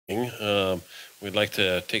We'd like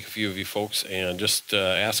to take a few of you folks and just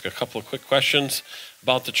ask a couple of quick questions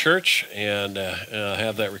about the church and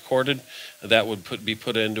have that recorded. That would be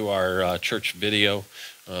put into our church video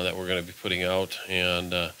that we're going to be putting out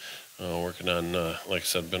and working on. Like I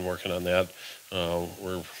said, been working on that.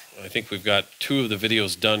 I think we've got 2 of the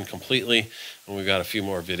videos done completely, and we've got a few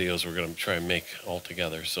more videos we're going to try and make all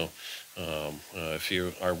together. So if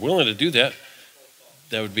you are willing to do that,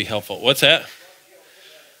 that would be helpful. What's that?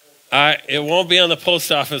 It won't be on the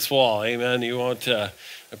post office wall. Amen. You won't. I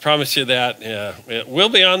promise you that. It will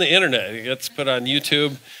be on the internet. It gets put on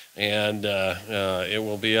YouTube, and it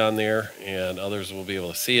will be on there, and others will be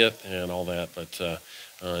able to see it and all that. But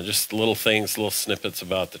just little things, little snippets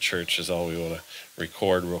about the church is all we want to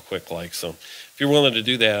record real quick. So if you're willing to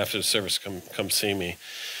do that after the service, come see me.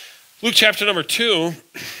 Luke chapter number 2,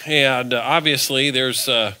 and obviously there's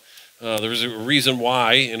a reason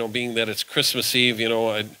why, being that it's Christmas Eve.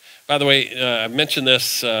 By the way, I mentioned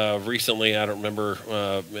this recently. I don't remember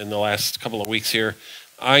in the last couple of weeks here.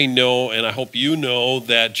 I know, and I hope you know,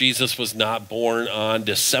 that Jesus was not born on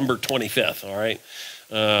December 25th, all right?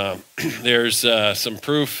 There's some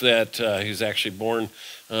proof that he was actually born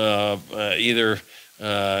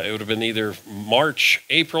it would have been either March,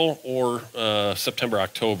 April, or September,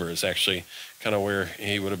 October is actually kind of where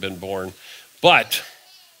he would have been born. But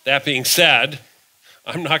that being said,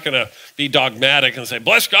 I'm not going to be dogmatic and say,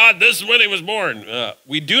 bless God, this is when he was born.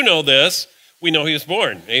 We do know this. We know he was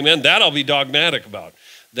born. Amen. That I'll be dogmatic about.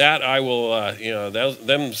 That I will,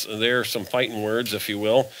 there are some fighting words, if you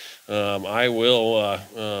will. I will,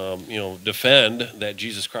 defend that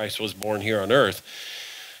Jesus Christ was born here on earth.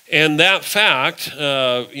 And that fact,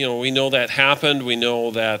 we know that happened. We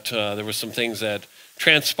know that there were some things that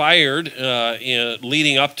transpired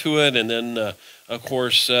leading up to it, and then of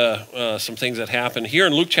course, some things that happened here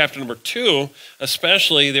in Luke chapter number 2,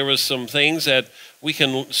 especially, there was some things that we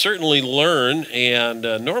can certainly learn. And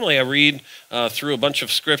normally I read through a bunch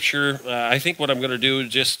of scripture. I think what I'm going to do is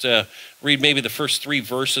just read maybe the first 3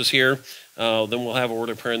 verses here. Then we'll have a word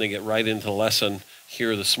of prayer and then get right into the lesson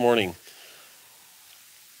here this morning.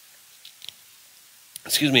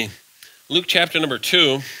 Excuse me. Luke chapter number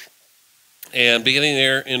 2, and beginning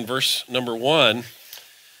there in verse number 1.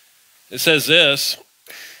 It says this,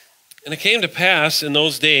 and it came to pass in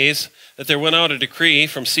those days that there went out a decree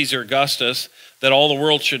from Caesar Augustus that all the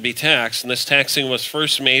world should be taxed. And this taxing was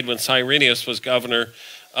first made when Cyrenius was governor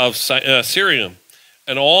of Syria.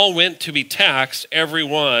 And all went to be taxed, every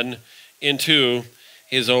one into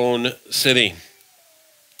his own city.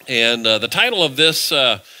 And the title of this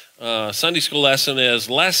Sunday school lesson is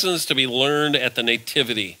Lessons to be Learned at the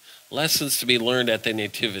Nativity. Lessons to be learned at the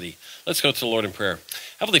Nativity. Let's go to the Lord in prayer.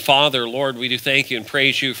 Heavenly Father, Lord, we do thank you and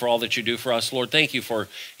praise you for all that you do for us. Lord, thank you for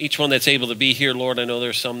each one that's able to be here. Lord, I know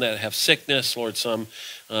there's some that have sickness. Lord, some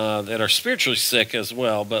that are spiritually sick as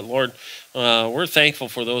well. But Lord, we're thankful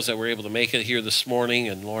for those that were able to make it here this morning.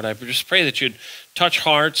 And Lord, I just pray that you'd touch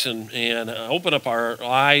hearts and open up our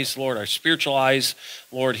eyes, Lord, our spiritual eyes,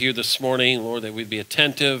 Lord, here this morning. Lord, that we'd be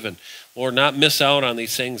attentive and, Lord, not miss out on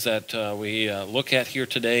these things that we look at here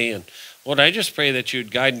today. And Lord, I just pray that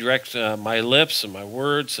you'd guide and direct my lips and my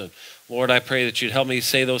words. And Lord, I pray that you'd help me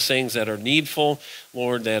say those things that are needful,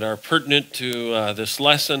 Lord, that are pertinent to this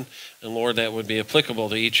lesson. And Lord, that would be applicable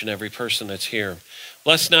to each and every person that's here.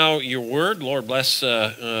 Bless now your word. Lord, bless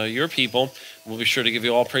your people. We'll be sure to give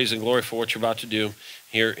you all praise and glory for what you're about to do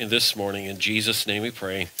here in this morning. In Jesus' name we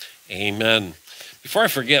pray. Amen. Before I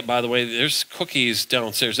forget, by the way, there's cookies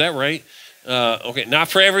downstairs. Is that right? Okay, not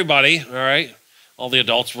for everybody, all right? All the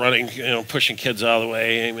adults running, pushing kids out of the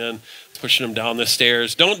way, amen, pushing them down the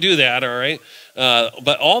stairs. Don't do that, all right?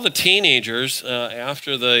 But all the teenagers,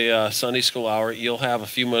 after the Sunday school hour, you'll have a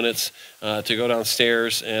few minutes to go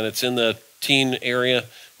downstairs, and it's in the teen area,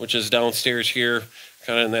 which is downstairs here,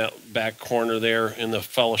 kind of in that back corner there in the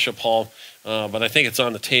fellowship hall. But I think it's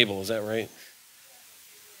on the table. Is that right?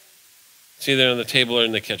 It's either on the table or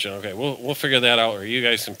in the kitchen. Okay, we'll figure that out, or you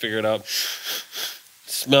guys can figure it out.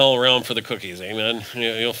 Smell around for the cookies, amen.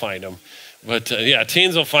 You'll find them. But yeah,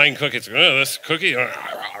 teens will find cookies. Oh, this cookie,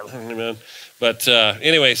 amen. But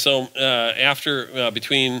anyway, so after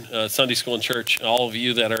between Sunday school and church, all of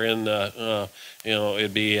you that are in,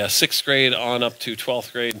 it'd be 6th grade on up to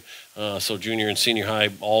 12th grade. So junior and senior high,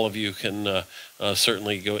 all of you can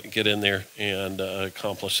certainly get in there and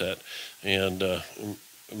accomplish that. And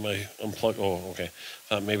my unplug. Oh, okay.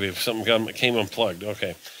 Maybe something came unplugged.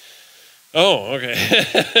 Okay. Oh,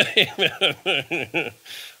 okay.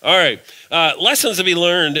 All right. Lessons to be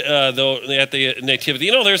learned, though, at the Nativity.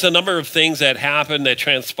 There's a number of things that happen that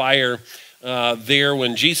transpire there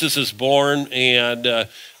when Jesus is born. And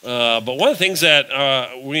But one of the things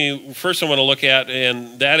that we first want to look at,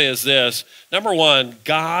 and that is this. Number one,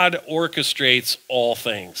 God orchestrates all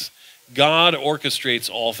things. God orchestrates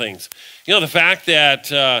all things. You know, the fact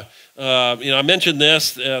that, I mentioned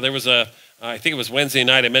this, there was I think it was Wednesday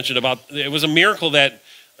night, I mentioned about, it was a miracle that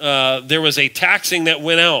there was a taxing that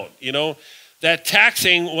went out, you know. That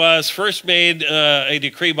taxing was first made a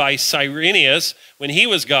decree by Cyrenius when he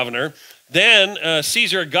was governor. Then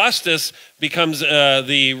Caesar Augustus becomes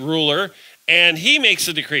the ruler, and he makes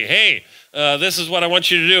a decree. Hey, this is what I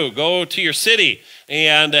want you to do. Go to your city.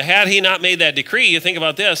 And had he not made that decree, you think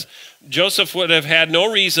about this, Joseph would have had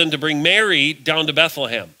no reason to bring Mary down to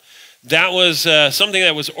Bethlehem. That was something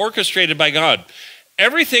that was orchestrated by God.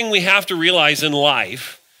 Everything we have to realize in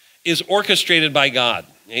life is orchestrated by God.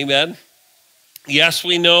 Amen? Yes,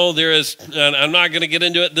 we know there is, and I'm not going to get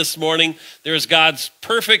into it this morning, there's God's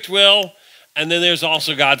perfect will, and then there's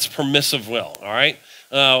also God's permissive will, all right?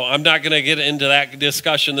 I'm not going to get into that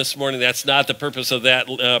discussion this morning. That's not the purpose of that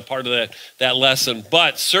part of that lesson.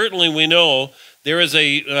 But certainly we know there is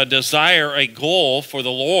a desire, a goal for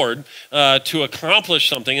the Lord to accomplish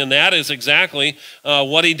something, and that is exactly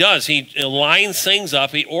what he does. He lines things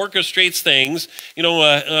up. He orchestrates things. You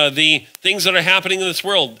know, the things that are happening in this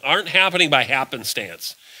world aren't happening by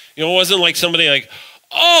happenstance. You know, it wasn't like somebody like,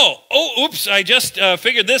 oops, I just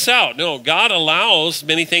figured this out. No, God allows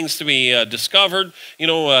many things to be discovered. You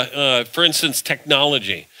know, for instance,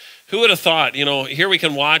 technology. Who would have thought, you know, here we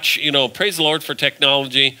can watch, you know, praise the Lord for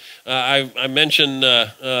technology. I've mentioned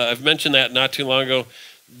that not too long ago.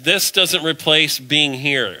 This doesn't replace being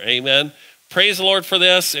here. Amen. Praise the Lord for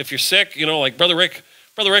this. If you're sick, you know, like Brother Rick,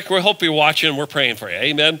 we hope you're watching. We're praying for you.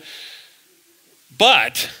 Amen.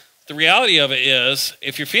 But the reality of it is,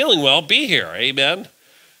 if you're feeling well, be here. Amen.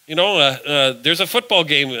 You know, there's a football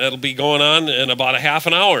game that'll be going on in about a half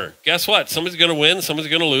an hour. Guess what? Somebody's going to win. Somebody's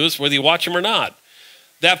going to lose, whether you watch them or not.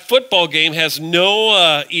 That football game has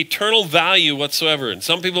no eternal value whatsoever. And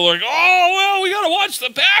some people are like, oh, well, we got to watch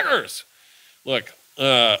the Packers. Look,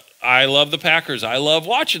 I love the Packers. I love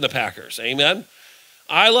watching the Packers. Amen.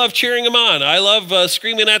 I love cheering them on. I love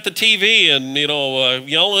screaming at the TV and, you know,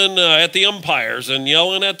 yelling at the umpires and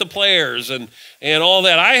yelling at the players and all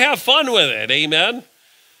that. I have fun with it. Amen.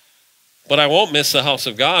 But I won't miss the house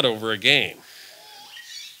of God over a game.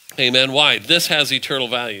 Amen. Why? This has eternal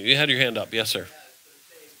value. You had your hand up. Yes, sir.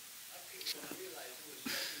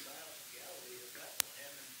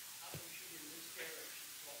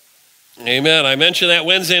 Amen. I mentioned that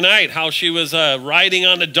Wednesday night, how she was riding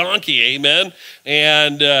on a donkey. Amen.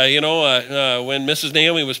 And, when Mrs.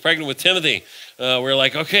 Naomi was pregnant with Timothy, we're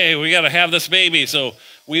like, okay, we got to have this baby. So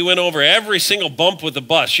we went over every single bump with the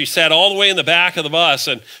bus. She sat all the way in the back of the bus,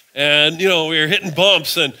 and we were hitting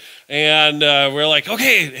bumps, and we're like,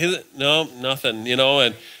 okay, no, nothing,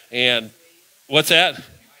 and what's that?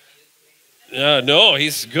 No,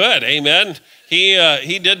 he's good. Amen. He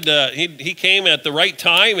came at the right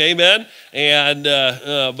time, amen. And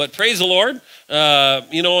but praise the Lord,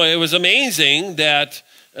 it was amazing that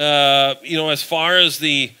as far as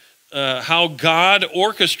the how God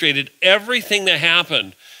orchestrated everything that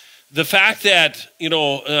happened. The fact that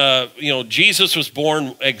Jesus was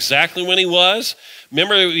born exactly when he was.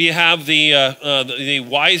 Remember, you have the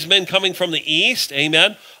wise men coming from the east,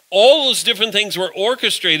 amen. All those different things were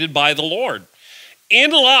orchestrated by the Lord.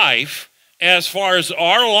 In life, as far as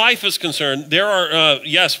our life is concerned, there are,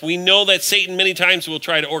 yes, we know that Satan many times will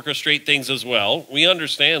try to orchestrate things as well. We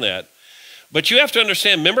understand that. But you have to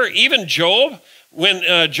understand, remember, even Job, when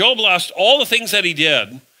Job lost all the things that he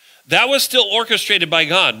did, that was still orchestrated by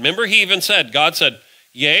God. Remember, he even said, God said,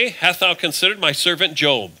 yea, hath thou considered my servant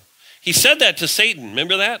Job? He said that to Satan.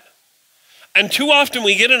 Remember that? And too often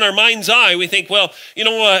we get in our mind's eye, we think, well,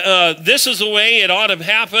 this is the way it ought to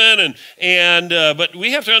happen, but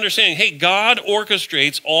we have to understand, hey, God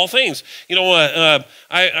orchestrates all things.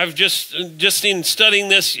 I've just in studying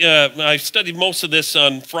this, I studied most of this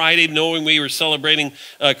on Friday, knowing we were celebrating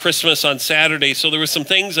Christmas on Saturday. So there were some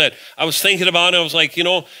things that I was thinking about, and I was like,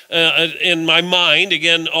 in my mind,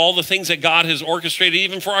 again, all the things that God has orchestrated,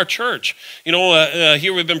 even for our church.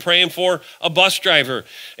 Here we've been praying for a bus driver,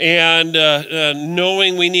 and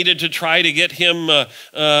knowing we needed to try to get him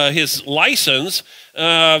his license,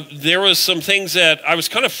 there was some things that I was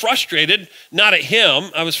kind of frustrated, not at him,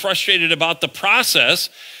 I was frustrated about the process.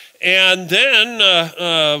 And then,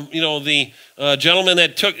 the gentleman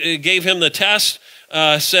that gave him the test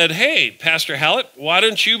said, hey, Pastor Hallett, why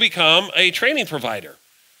don't you become a training provider?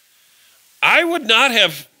 I would not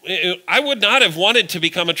have wanted to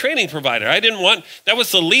become a training provider. That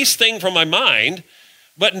was the least thing from my mind.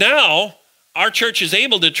 But now, our church is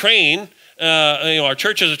able to train our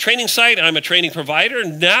church is a training site. I'm a training provider.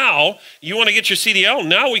 Now you want to get your CDL.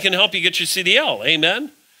 Now we can help you get your CDL.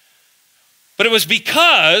 Amen. But it was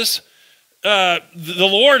because the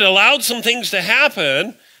Lord allowed some things to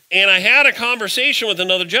happen, and I had a conversation with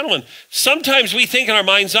another gentleman. Sometimes we think in our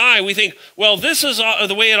mind's eye, we think, well, this is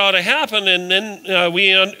the way it ought to happen, and then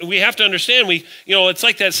we have to understand. It's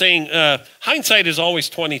like that saying, hindsight is always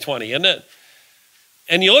 20/20, isn't it?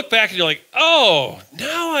 And you look back and you're like, oh,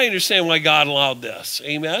 now I understand why God allowed this.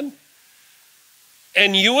 Amen.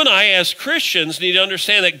 And you and I as Christians need to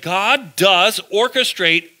understand that God does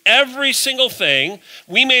orchestrate every single thing.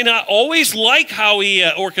 We may not always like how he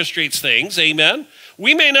orchestrates things. Amen.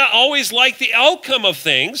 We may not always like the outcome of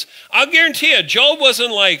things. I'll guarantee you, Job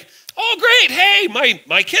wasn't like, oh, great. Hey,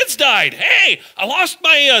 my kids died. Hey, I lost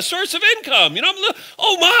my source of income.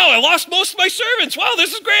 Oh, wow, I lost most of my servants. Wow,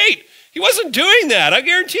 this is great. He wasn't doing that. I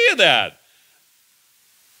guarantee you that.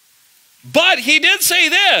 But he did say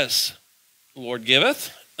this, the Lord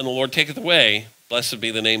giveth and the Lord taketh away. Blessed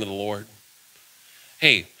be the name of the Lord.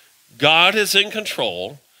 Hey, God is in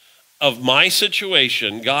control of my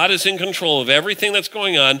situation. God is in control of everything that's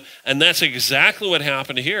going on, and that's exactly what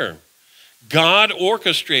happened here. God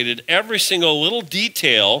orchestrated every single little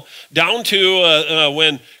detail down to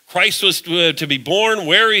when Christ was to be born,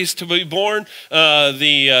 where he's to be born,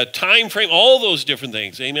 the time frame, all those different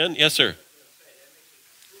things. Amen? Yes, sir.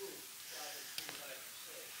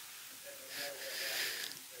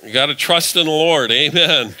 You got to trust in the Lord.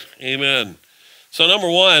 Amen. Amen. So number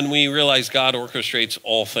one, we realize God orchestrates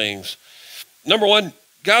all things. Number one,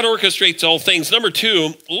 God orchestrates all things. Number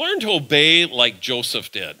two, learn to obey like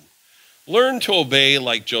Joseph did. Learn to obey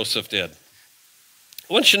like Joseph did.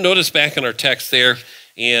 I want you to notice back in our text there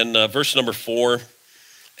in verse number 4.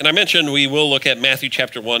 And I mentioned we will look at Matthew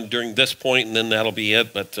chapter 1 during this point, and then that'll be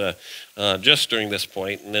it. But just during this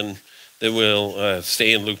point, and then we'll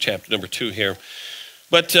stay in Luke chapter number 2 here.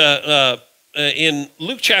 But in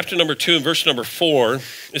Luke chapter number 2 and verse number 4,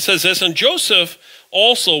 it says this, and Joseph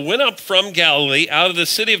also went up from Galilee out of the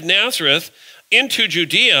city of Nazareth into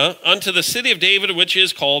Judea unto the city of David, which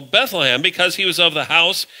is called Bethlehem, because he was of the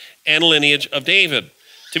house and lineage of David,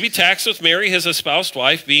 to be taxed with Mary, his espoused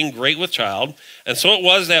wife, being great with child. And so it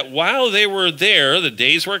was that while they were there, the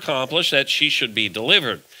days were accomplished that she should be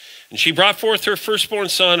delivered. And she brought forth her firstborn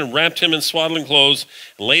son and wrapped him in swaddling clothes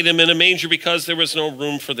and laid him in a manger because there was no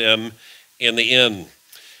room for them in the inn.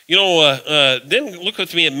 Then look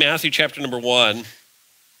with me at Matthew chapter number 1.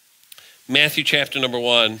 Matthew chapter number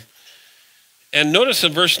 1. And notice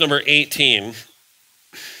in verse number 18.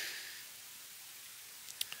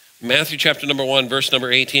 Matthew chapter number 1, verse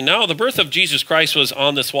number 18. Now the birth of Jesus Christ was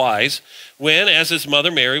on this wise, when, as his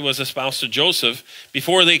mother Mary was espoused to Joseph,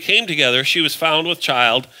 before they came together, she was found with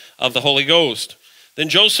child of the Holy Ghost. Then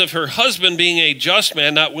Joseph, her husband, being a just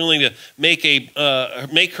man, not willing to make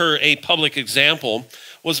her a public example,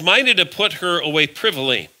 was minded to put her away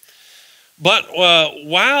privily. But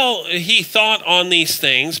while he thought on these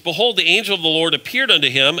things, behold, the angel of the Lord appeared unto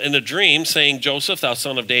him in a dream, saying, Joseph, thou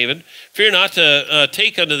son of David, fear not to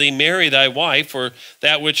take unto thee Mary thy wife, for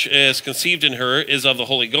that which is conceived in her is of the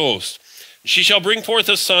Holy Ghost. She shall bring forth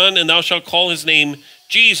a son, and thou shalt call his name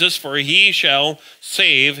Jesus, for he shall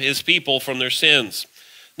save his people from their sins.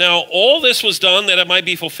 Now all this was done that it might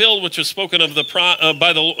be fulfilled, which was spoken of the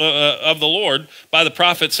Lord by the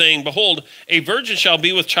prophet, saying, behold, a virgin shall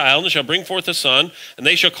be with child, and shall bring forth a son, and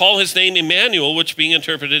they shall call his name Emmanuel, which being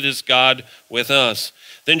interpreted is God with us.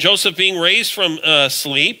 Then Joseph, being raised from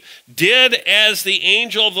sleep, did as the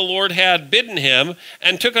angel of the Lord had bidden him,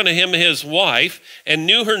 and took unto him his wife, and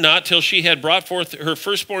knew her not till she had brought forth her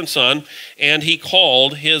firstborn son, and he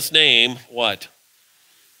called his name, what?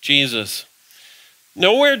 Jesus.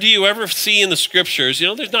 Nowhere do you ever see in the scriptures,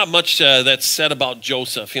 there's not much that's said about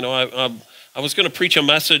Joseph. I was going to preach a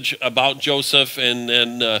message about Joseph, and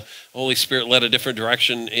then the Holy Spirit led a different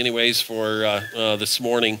direction anyways for this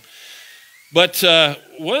morning. But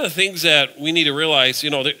one of the things that we need to realize,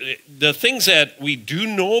 the things that we do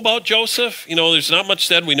know about Joseph, there's not much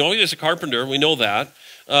said. We know he was a carpenter. We know that.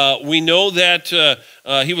 We know that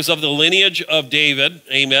he was of the lineage of David.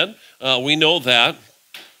 Amen. We know that.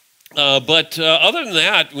 But other than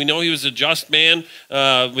that, we know he was a just man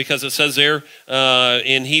because it says there,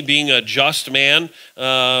 in he being a just man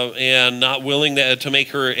and not willing to make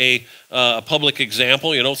her a public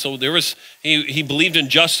example, so there was, he believed in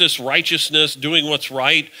justice, righteousness, doing what's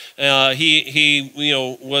right.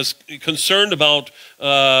 He was concerned about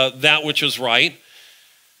that which was right.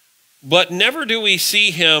 But never do we see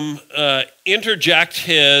him interject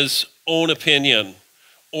his own opinion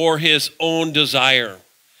or his own desire.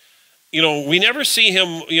 we never see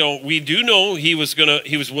him. We do know he was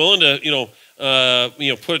willing to,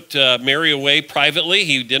 put Mary away privately.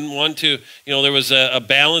 He didn't want to. There was a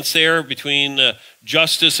balance there between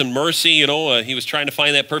justice and mercy. He was trying to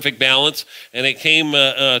find that perfect balance, and it came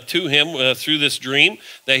to him through this dream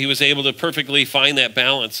that he was able to perfectly find that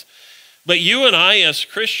balance. But you and I, as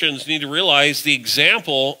Christians, need to realize the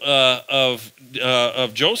example of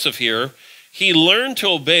Joseph here. He learned to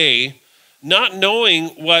obey, not knowing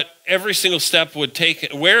what every single step would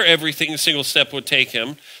take, where every single step would take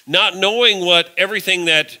him, not knowing what everything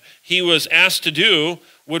that he was asked to do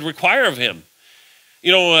would require of him.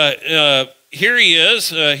 Here he is.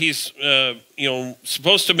 He's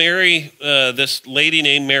supposed to marry this lady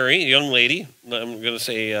named Mary, a young lady. I'm going to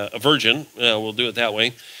say a virgin. We'll do it that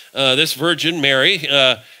way. This virgin, Mary,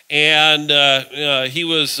 and he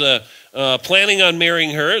was planning on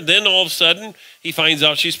marrying her. Then all of a sudden, he finds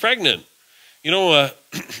out she's pregnant.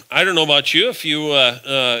 I don't know about you, if you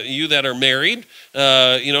that are married,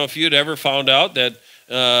 if you'd ever found out that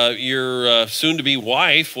your soon-to-be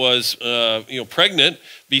wife was, pregnant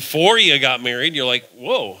before you got married, you're like,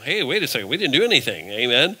 whoa, hey, wait a second, we didn't do anything,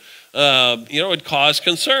 amen? It caused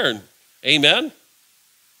concern, amen?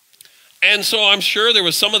 And so I'm sure there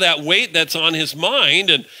was some of that weight that's on his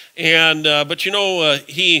mind, but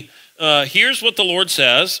he here's what the Lord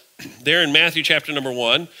says there in Matthew chapter number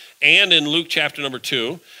 1 and in Luke chapter number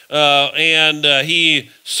 2, he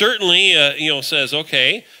certainly says,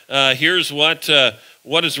 okay, here's what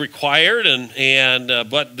is required,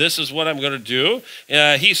 but this is what I'm going to do.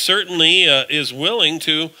 He certainly is willing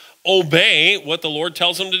to obey what the Lord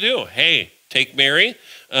tells him to do. Hey, take Mary.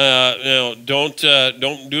 Don't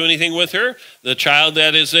do anything with her. The child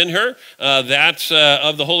that is in her, that's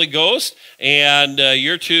of the Holy Ghost, and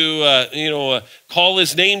you're to call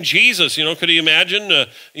his name Jesus. Could you imagine?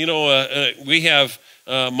 We have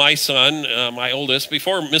my son, my oldest.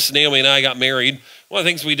 Before Miss Naomi and I got married, one of the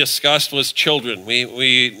things we discussed was children.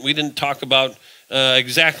 We didn't talk about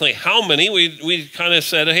exactly how many. We kind of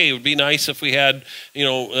said, hey, it would be nice if we had,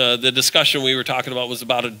 the discussion we were talking about was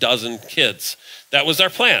about a dozen kids. That was our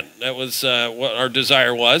plan. That was what our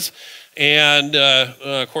desire was. And,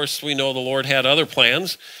 of course, we know the Lord had other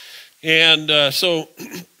plans. And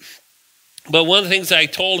but one of the things I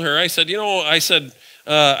told her, I said,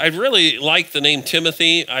 I'd really like the name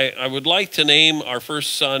Timothy. I would like to name our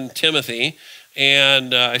first son Timothy.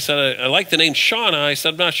 And I said, I like the name Shauna. I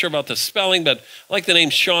said, I'm not sure about the spelling, but I like the name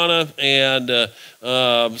Shauna. And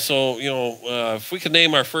if we could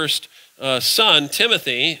name our first son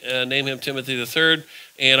Timothy, name him Timothy the third,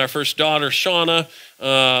 and our first daughter Shauna,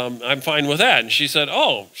 I'm fine with that. And she said,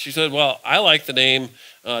 well, I like the name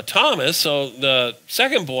Thomas. So the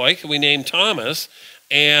second boy, can we name Thomas?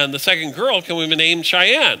 And the second girl, can we name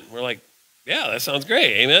Cheyenne? We're like, yeah, that sounds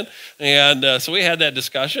great, amen. And so we had that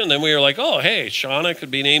discussion, and then we were like, oh, hey, Shauna could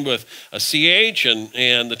be named with a CH,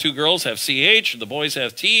 and the two girls have CH, and the boys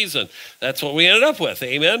have T's, and that's what we ended up with,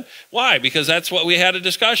 amen. Why? Because that's what we had a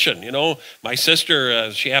discussion. My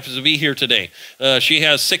sister, she happens to be here today. She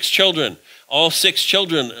has 6 children. All 6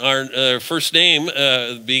 children, our first name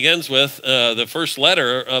begins with, the first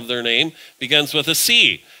letter of their name begins with a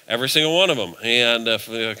C. Every single one of them. And if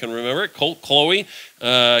I can remember it, Chloe,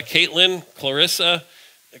 Caitlin, Clarissa,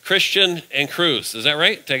 Christian, and Cruz. Is that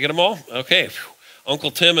right? Did I get them all? Okay.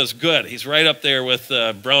 Uncle Tim is good. He's right up there with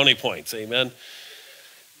brownie points. Amen.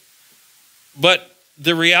 But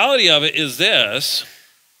the reality of it is this.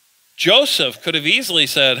 Joseph could have easily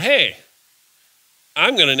said, hey,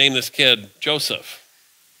 I'm going to name this kid Joseph.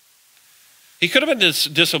 He could have been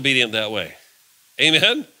disobedient that way.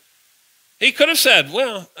 Amen. He could have said,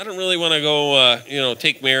 well, I don't really want to go,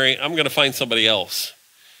 take Mary. I'm going to find somebody else.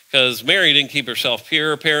 Because Mary didn't keep herself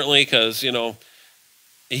pure, apparently, because,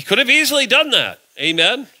 he could have easily done that.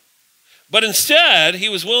 Amen? But instead, he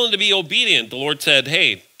was willing to be obedient. The Lord said,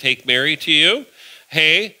 hey, take Mary to you.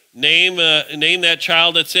 Hey, name that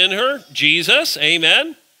child that's in her, Jesus.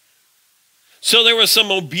 Amen? So there was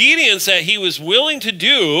some obedience that he was willing to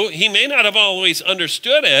do. He may not have always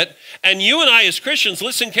understood it. And you and I as Christians,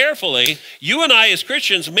 listen carefully, you and I as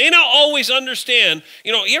Christians may not always understand.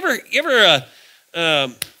 I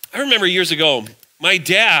remember years ago, my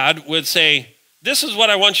dad would say, this is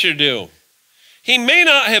what I want you to do. He may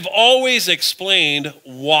not have always explained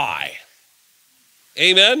why.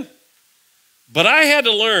 Amen? But I had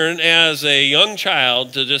to learn as a young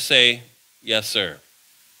child to just say, yes, sir.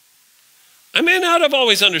 I may not have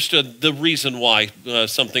always understood the reason why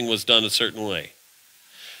something was done a certain way.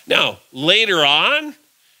 Now, later on,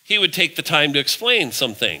 he would take the time to explain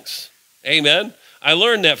some things. Amen? I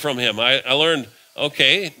learned that from him. I learned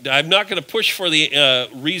Okay, I'm not going to push for the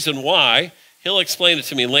reason why. He'll explain it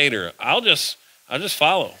to me later. I'll just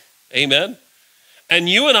follow. Amen. And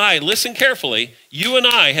you and I, listen carefully, you and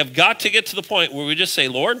I have got to get to the point where we just say,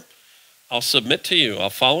 Lord, I'll submit to you. I'll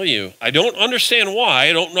follow you. I don't understand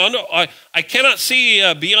why. I cannot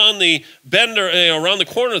see beyond the bend or around the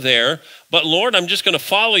corner there. But Lord, I'm just going to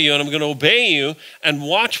follow you and I'm going to obey you and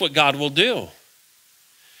watch what God will do.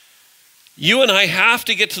 You and I have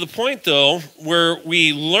to get to the point, though, where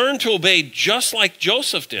we learn to obey just like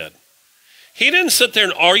Joseph did. He didn't sit there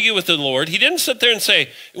and argue with the Lord. He didn't sit there and say,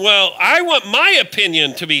 well, I want my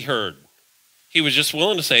opinion to be heard. He was just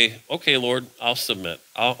willing to say, okay, Lord, I'll submit.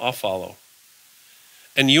 I'll follow.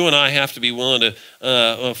 And you and I have to be willing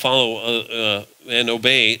to follow and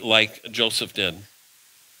obey like Joseph did.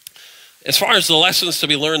 As far as the lessons to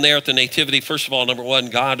be learned there at the Nativity, first of all, number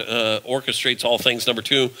one, God orchestrates all things. Number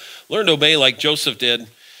two, learn to obey like Joseph did.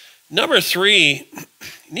 Number three,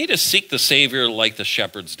 you need to seek the Savior like the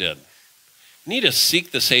shepherds did. You need to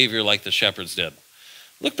seek the Savior like the shepherds did.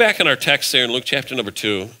 Look back in our text there in Luke chapter number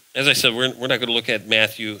 2. As I said, we're not going to look at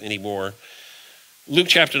Matthew anymore. Luke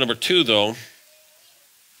chapter number 2, though.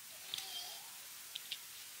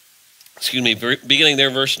 Beginning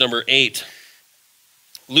there, verse number 8.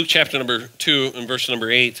 Luke chapter number 2 and verse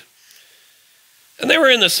number 8. And they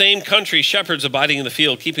were in the same country, shepherds abiding in the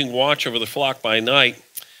field, keeping watch over the flock by night.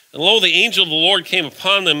 And lo, the angel of the Lord came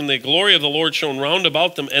upon them, and the glory of the Lord shone round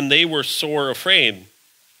about them, and they were sore afraid.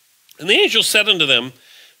 And the angel said unto them,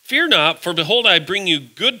 Fear not, for behold, I bring you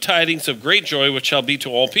good tidings of great joy, which shall be to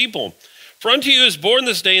all people. For unto you is born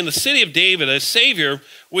this day in the city of David a Savior,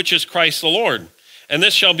 which is Christ the Lord. And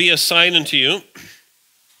this shall be a sign unto you.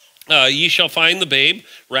 Ye shall find the babe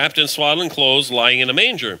wrapped in swaddling clothes, lying in a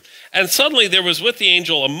manger. And suddenly there was with the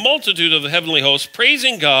angel a multitude of the heavenly hosts,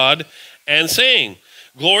 praising God and saying,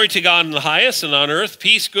 Glory to God in the highest, and on earth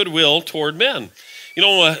peace, goodwill toward men.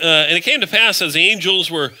 And it came to pass as the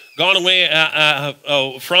angels were gone away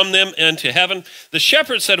from them into heaven, the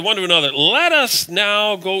shepherds said one to another, Let us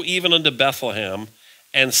now go even unto Bethlehem,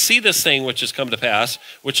 and see this thing which is come to pass,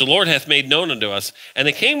 which the Lord hath made known unto us. And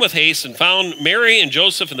they came with haste, and found Mary and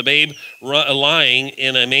Joseph and the babe lying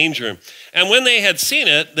in a manger. And when they had seen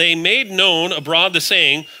it, they made known abroad the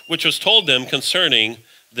saying which was told them concerning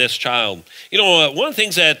this child. One of the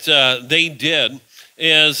things that they did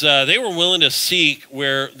is they were willing to seek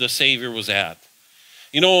where the Savior was at.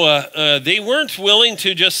 They weren't willing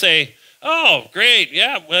to just say, oh, great,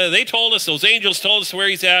 yeah, they told us, those angels told us where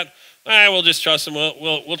he's at. We'll just trust him.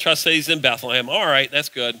 We'll trust that he's in Bethlehem. All right, that's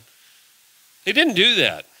good. They didn't do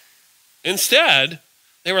that. Instead,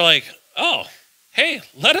 they were like, oh, hey,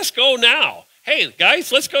 let us go now. Hey,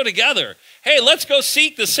 guys, let's go together. Hey, let's go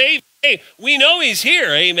seek the Savior. Hey, we know he's here,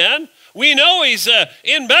 amen. We know he's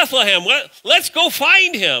in Bethlehem. Let's go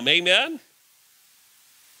find him, amen.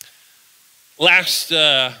 This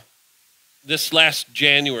last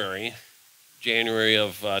January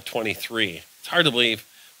of 23, it's hard to believe,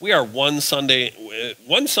 we are one Sunday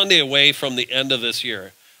away from the end of this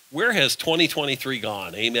year. Where has 2023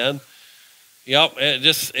 gone, amen? Yep,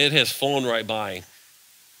 it has flown right by.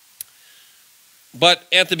 But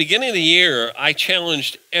at the beginning of the year, I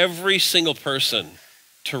challenged every single person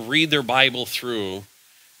to read their Bible through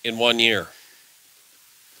in 1 year.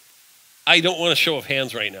 I don't want a show of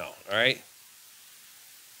hands right now, all right?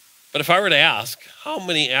 But if I were to ask, how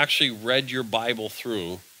many actually read your Bible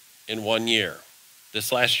through in 1 year,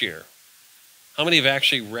 this last year? How many have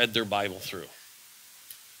actually read their Bible through?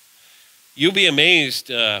 You'll be amazed,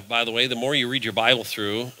 by the way, the more you read your Bible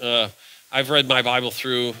through. I've read my Bible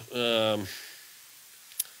through,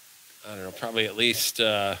 probably at least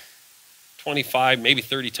 25, maybe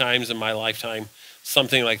 30 times in my lifetime,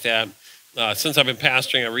 something like that. Since I've been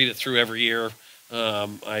pastoring, I read it through every year. I'll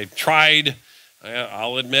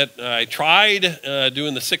admit, I tried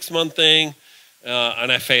doing the 6-month thing,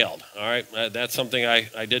 and I failed. All right, that's something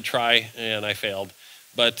I did try, and I failed.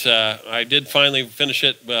 But I did finally finish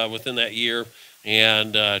it within that year.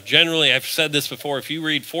 And generally, I've said this before, if you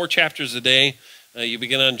read 4 chapters a day, you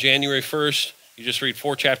begin on January 1st, you just read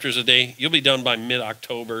 4 chapters a day, you'll be done by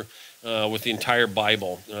mid-October with the entire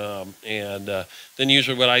Bible. Then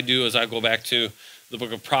usually what I do is I go back to the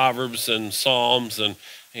book of Proverbs and Psalms and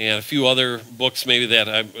a few other books maybe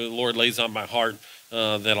that the Lord lays on my heart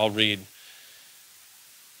that I'll read.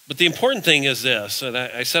 But the important thing is this, and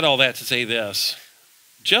I said all that to say this,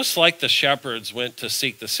 just like the shepherds went to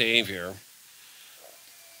seek the Savior,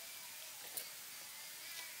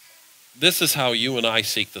 this is how you and I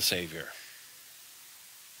seek the Savior.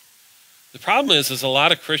 The problem is a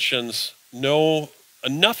lot of Christians know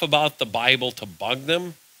enough about the Bible to bug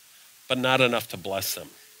them, but not enough to bless them.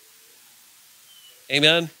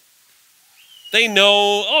 Amen? They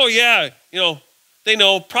know, oh yeah, they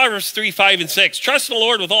know Proverbs 3, 5, and 6. Trust in the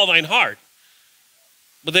Lord with all thine heart.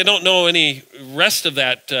 But they don't know any rest of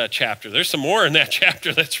that chapter. There's some more in that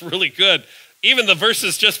chapter that's really good. Even the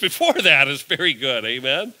verses just before that is very good.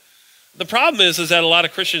 Amen? The problem is that a lot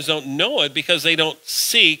of Christians don't know it because they don't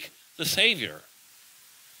seek the Savior.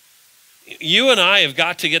 You and I have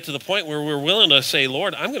got to get to the point where we're willing to say,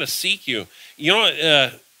 Lord, I'm going to seek you. You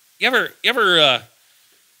know, you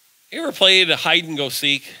ever played a hide and go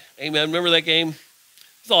seek? Amen. Remember that game? It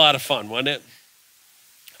was a lot of fun, wasn't it?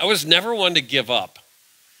 I was never one to give up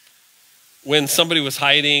when somebody was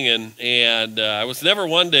hiding, and I was never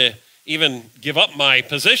one to even give up my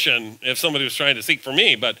position if somebody was trying to seek for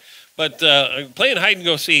me. But playing hide and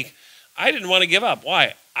go seek, I didn't want to give up.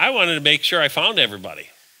 Why? I wanted to make sure I found everybody.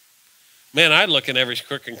 Man, I'd look in every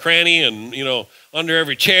crook and cranny and, under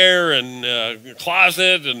every chair and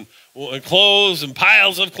closet and clothes and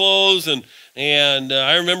piles of clothes. And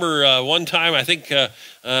I remember one time, I think, I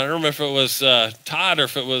don't remember if it was Todd or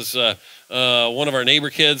if it was one of our neighbor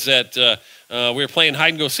kids that we were playing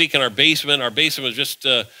hide and go seek in our basement. Our basement was just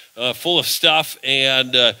full of stuff,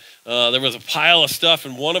 and there was a pile of stuff,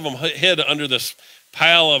 and one of them hid under this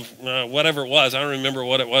pile of whatever it was. I don't remember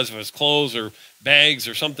what it was, if it was clothes or bags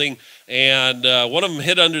or something, and one of them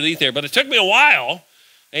hid underneath there. But it took me a while,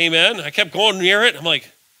 amen. I kept going near it. I'm like,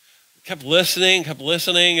 kept listening, and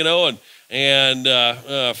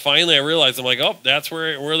finally I realized, I'm like, oh, that's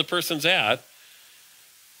where the person's at.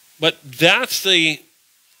 But that's the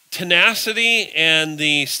tenacity and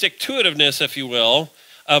the stick-to-itiveness, if you will,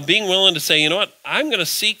 of being willing to say, you know what, I'm going to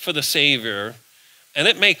seek for the Savior, and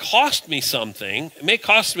it may cost me something. It may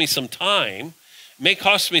cost me some time. It may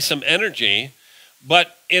cost me some energy,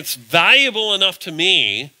 but it's valuable enough to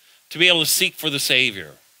me to be able to seek for the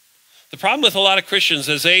Savior. The problem with a lot of Christians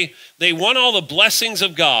is they want all the blessings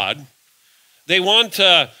of God. They want,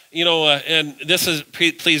 and this is,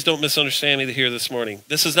 please don't misunderstand me here this morning.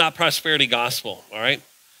 This is not prosperity gospel, all right?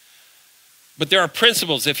 But there are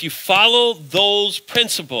principles. If you follow those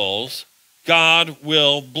principles, God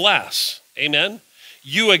will bless. Amen?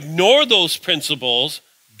 You ignore those principles,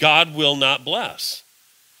 God will not bless.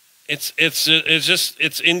 It's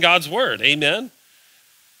in God's word. Amen?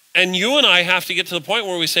 And you and I have to get to the point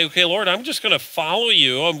where we say, okay, Lord, I'm just going to follow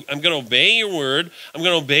you. I'm going to obey your word. I'm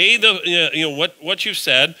going to obey what you've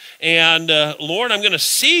said. And Lord, I'm going to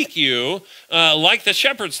seek you like the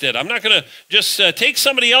shepherds did. I'm not going to just take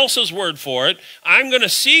somebody else's word for it. I'm going to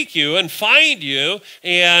seek you and find you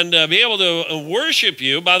and be able to worship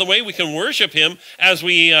you. By the way, we can worship him as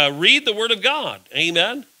we read the word of God.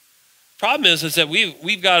 Amen? Problem is that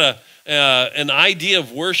we've got an idea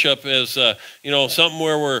of worship as something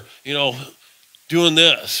where we're doing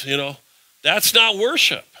this. That's not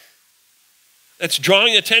worship. That's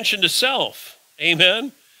drawing attention to self.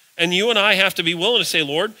 Amen. And you and I have to be willing to say,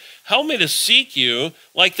 Lord, help me to seek you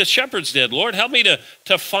like the shepherds did. Lord, help me to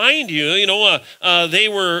find you.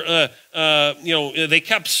 They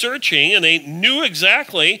kept searching, and they knew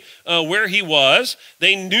exactly where he was.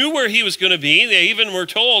 They knew where he was going to be. They even were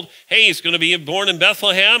told, hey, he's going to be born in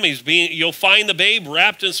Bethlehem. You'll find the babe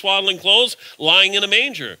wrapped in swaddling clothes, lying in a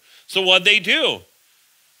manger. So what'd they do?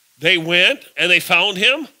 They went and they found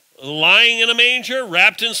him lying in a manger,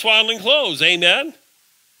 wrapped in swaddling clothes. Amen.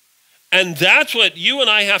 And that's what you and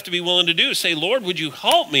I have to be willing to do. Say, Lord, would you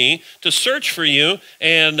help me to search for you?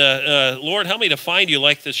 And Lord, help me to find you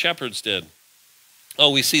like the shepherds did. Oh,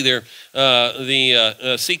 we see there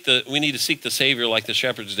we need to seek the Savior like the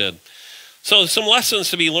shepherds did. So some lessons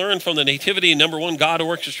to be learned from the nativity. Number one, God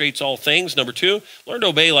orchestrates all things. Number two, learn to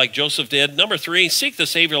obey like Joseph did. Number three, seek the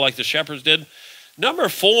Savior like the shepherds did. Number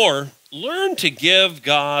four, learn to give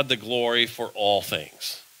God the glory for all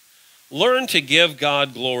things. Learn to give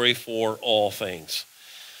God glory for all things.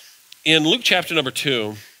 In Luke chapter number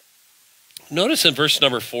 2, notice in verse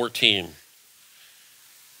number 14. Of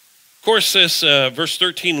course, this verse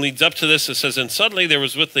 13 leads up to this. It says, and suddenly there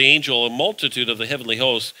was with the angel a multitude of the heavenly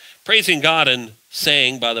hosts, praising God and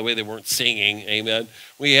saying, by the way, they weren't singing, amen.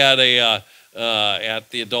 We had at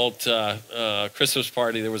the adult Christmas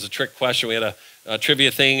party, there was a trick question. We had a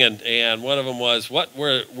trivia thing, and one of them was, what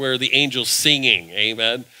were the angels singing,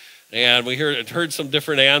 amen. And we heard some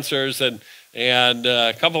different answers, and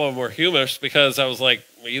a couple of them were humorous because I was like,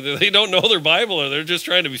 either they don't know their Bible or they're just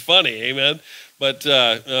trying to be funny, amen. But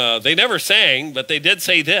they never sang, but they did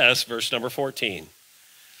say this, verse number 14.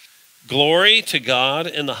 Glory to God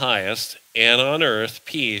in the highest, and on earth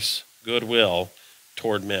peace, goodwill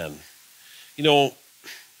toward men.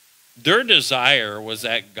 Their desire was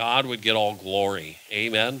that God would get all glory,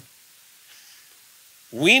 amen.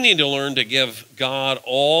 We need to learn to give God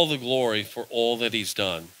all the glory for all that he's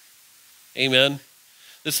done. Amen.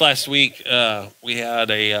 This last week, we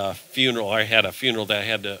had a funeral. I had a funeral that I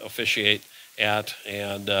had to officiate at,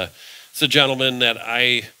 and it's a gentleman that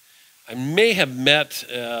I may have met.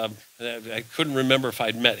 I couldn't remember if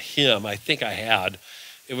I'd met him. I think I had.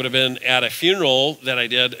 It would have been at a funeral that I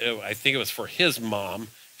did. I think it was for his mom,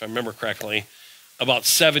 if I remember correctly, about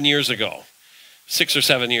 7 years ago. 6 or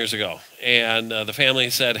 7 years ago. And the family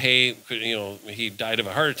said, hey, he died of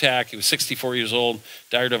a heart attack. He was 64 years old,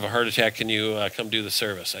 died of a heart attack. Can you come do the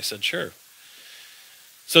service? I said, sure.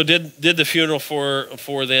 So did the funeral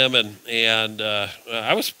for them, and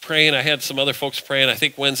I was praying. I had some other folks praying. I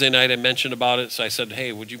think Wednesday night I mentioned about it. So I said,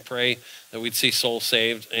 hey, would you pray that we'd see souls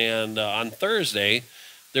saved? And on Thursday,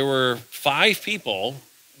 there were 5 people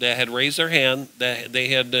that had raised their hand, that they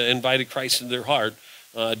had invited Christ into their heart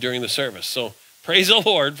during the service. So praise the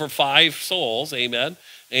Lord for 5 souls, amen.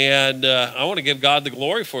 And I want to give God the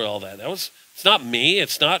glory for all that. It's not me,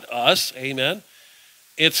 it's not us, amen.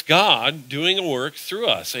 It's God doing a work through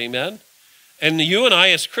us, amen. And you and I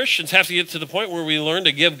as Christians have to get to the point where we learn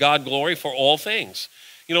to give God glory for all things.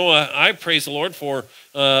 I praise the Lord for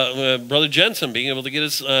Brother Jensen being able to get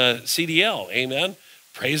his CDL, amen.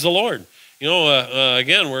 Praise the Lord.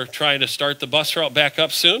 Again, we're trying to start the bus route back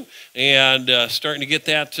up soon and starting to get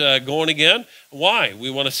that going again. Why? We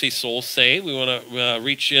want to see souls saved. We want to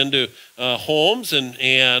reach into homes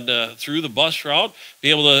and through the bus route, be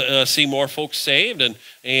able to see more folks saved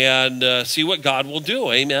and see what God will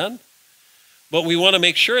do. Amen. But we want to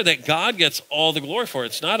make sure that God gets all the glory for it.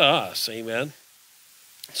 It's not us. Amen.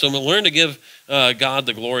 So we'll learn to give God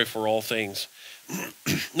the glory for all things.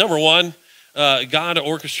 Number 1, God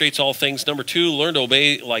orchestrates all things. Number 2, learn to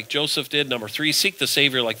obey like Joseph did. Number 3, seek the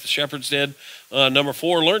Savior like the shepherds did. Number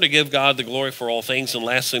 4, learn to give God the glory for all things. And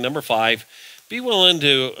lastly, number 5, be willing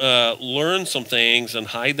to learn some things and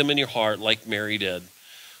hide them in your heart like Mary did.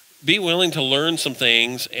 Be willing to learn some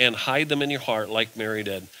things and hide them in your heart like Mary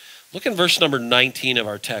did. Look in verse number 19 of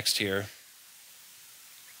our text here.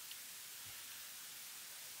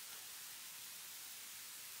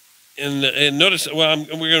 And notice, we're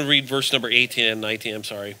going to read verse number 18 and 19, I'm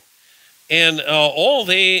sorry. And all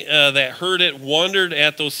they that heard it wondered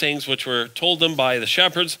at those things which were told them by the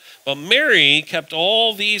shepherds. But Mary kept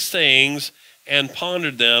all these things and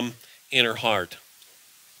pondered them in her heart.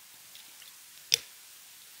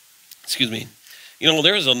 Excuse me.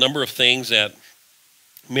 There's a number of things that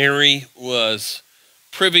Mary was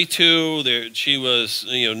privy to, that she was,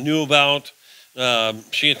 knew about.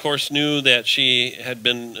 She, of course, knew that she had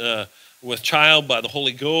been with child by the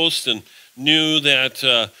Holy Ghost and knew that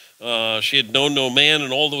she had known no man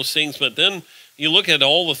and all those things. But then you look at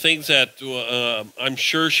all the things that I'm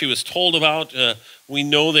sure she was told about. We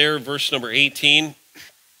know there, verse number 18,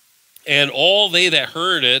 and all they that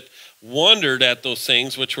heard it wondered at those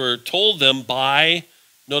things which were told them by,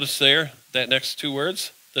 notice there, that next 2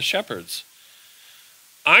 words, the shepherds.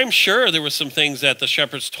 I'm sure there were some things that the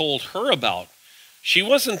shepherds told her about. She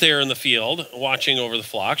wasn't there in the field watching over the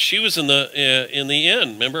flock. She was in the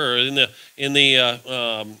inn, remember, or in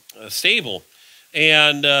the stable,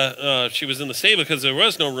 and she was in the stable because there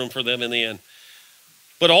was no room for them in the inn.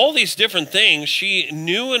 But all these different things she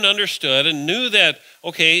knew and understood, and knew that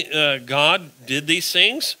God did these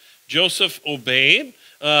things. Joseph obeyed.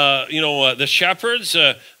 The shepherds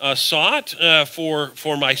sought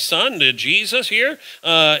for my son, Jesus here.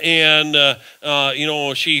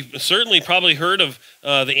 She certainly probably heard of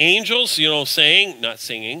the angels, saying, not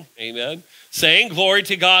singing, amen, saying, glory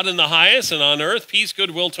to God in the highest, and on earth, peace,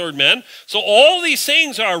 goodwill toward men. So all these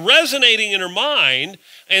things are resonating in her mind,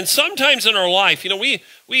 and sometimes in our life, we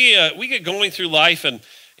get going through life,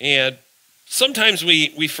 and sometimes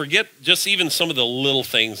we forget just even some of the little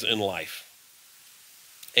things in life.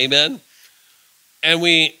 Amen. And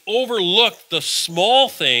we overlook the small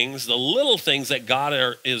things, the little things that God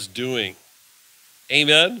is doing.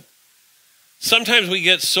 Amen. Sometimes we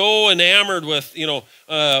get so enamored with,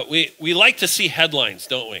 we like to see headlines,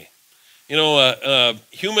 don't we?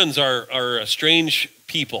 Humans are strange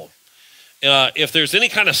people. If there's any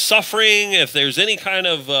kind of suffering, if there's any kind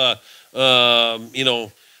of,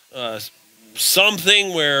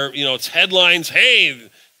 something where, it's headlines, hey,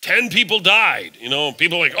 10 people died,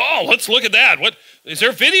 people are like, oh, let's look at that. What is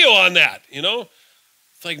there video on that?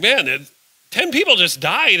 It's like, man, 10 people just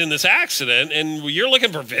died in this accident and you're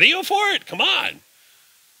looking for video for it? Come on.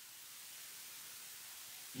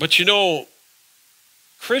 But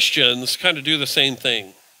Christians kind of do the same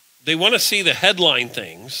thing. They want to see the headline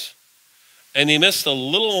things and they miss the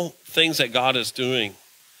little things that God is doing.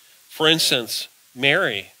 For instance,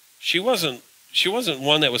 Mary, she wasn't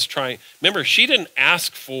one that was trying. Remember, she didn't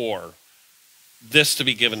ask for this to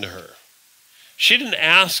be given to her. She didn't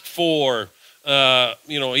ask for,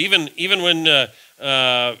 even when, the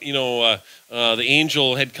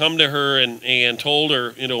angel had come to her and told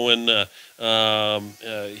her, when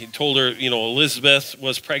he told her, Elizabeth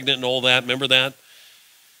was pregnant and all that. Remember that?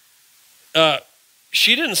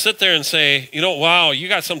 She didn't sit there and say, wow, you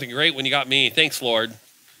got something great when you got me. Thanks, Lord.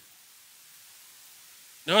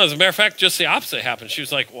 No, as a matter of fact, just the opposite happened. She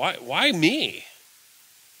was like, why me?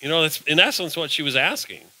 That's in essence what she was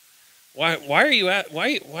asking. Why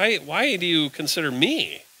do you consider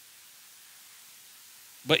me?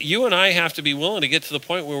 But you and I have to be willing to get to the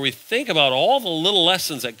point where we think about all the little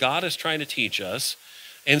lessons that God is trying to teach us.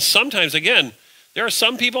 And sometimes, again, there are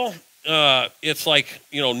some people, it's like,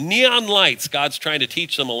 neon lights, God's trying to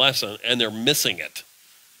teach them a lesson, and they're missing it.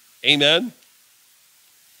 Amen?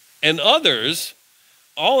 And others,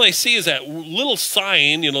 all they see is that little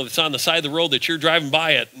sign, that's on the side of the road that you're driving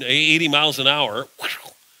by at 80 miles an hour.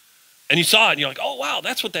 And you saw it, and you're like, oh, wow,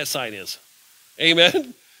 that's what that sign is.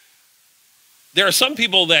 Amen? There are some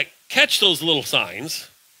people that catch those little signs,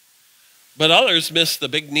 but others miss the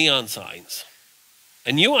big neon signs.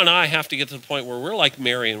 And you and I have to get to the point where we're like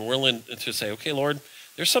Mary and we're willing to say, okay, Lord,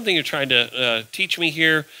 there's something you're trying to teach me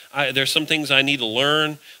here. There's some things I need to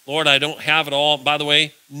learn. Lord, I don't have it all. By the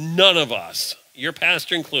way, none of us, your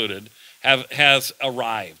pastor included, has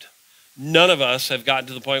arrived. None of us have gotten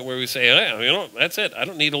to the point where we say, hey, that's it. I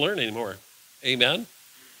don't need to learn anymore. Amen?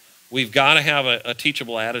 We've got to have a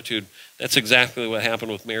teachable attitude. That's exactly what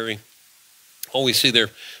happened with Mary. Always see there,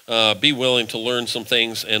 be willing to learn some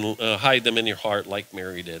things and hide them in your heart like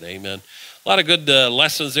Mary did. Amen. A lot of good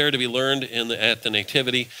lessons there to be learned at the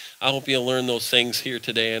Nativity. I hope you'll learn those things here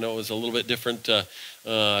today. I know it was a little bit different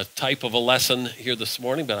type of a lesson here this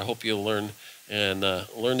morning, but I hope you'll learn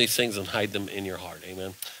these things and hide them in your heart.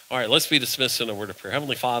 Amen. All right, let's be dismissed in a word of prayer.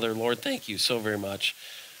 Heavenly Father, Lord, thank you so very much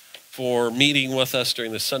for meeting with us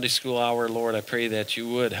during the Sunday school hour. Lord, I pray that you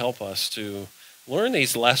would help us to learn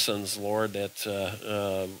these lessons, Lord, that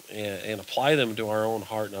and apply them to our own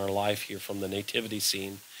heart and our life here from the nativity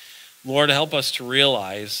scene. Lord, help us to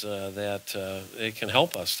realize that it can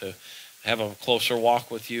help us to have a closer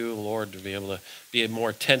walk with you, Lord, to be able to be more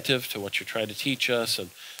attentive to what you're trying to teach us. And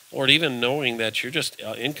Lord, even knowing that you're just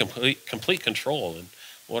in complete control. And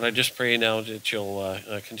Lord, I just pray now that you'll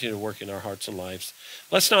continue to work in our hearts and lives.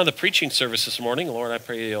 Bless now the preaching service this morning. Lord, I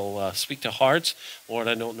pray you'll speak to hearts. Lord,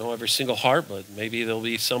 I don't know every single heart, but maybe there'll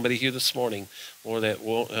be somebody here this morning, Lord, that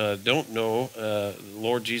don't know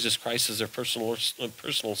Lord Jesus Christ as their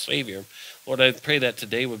personal Savior. Lord, I pray that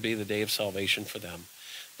today would be the day of salvation for them.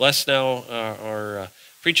 Bless now our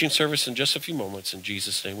preaching service in just a few moments. In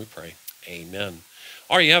Jesus' name we pray. Amen.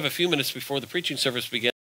 All right, you have a few minutes before the preaching service begins.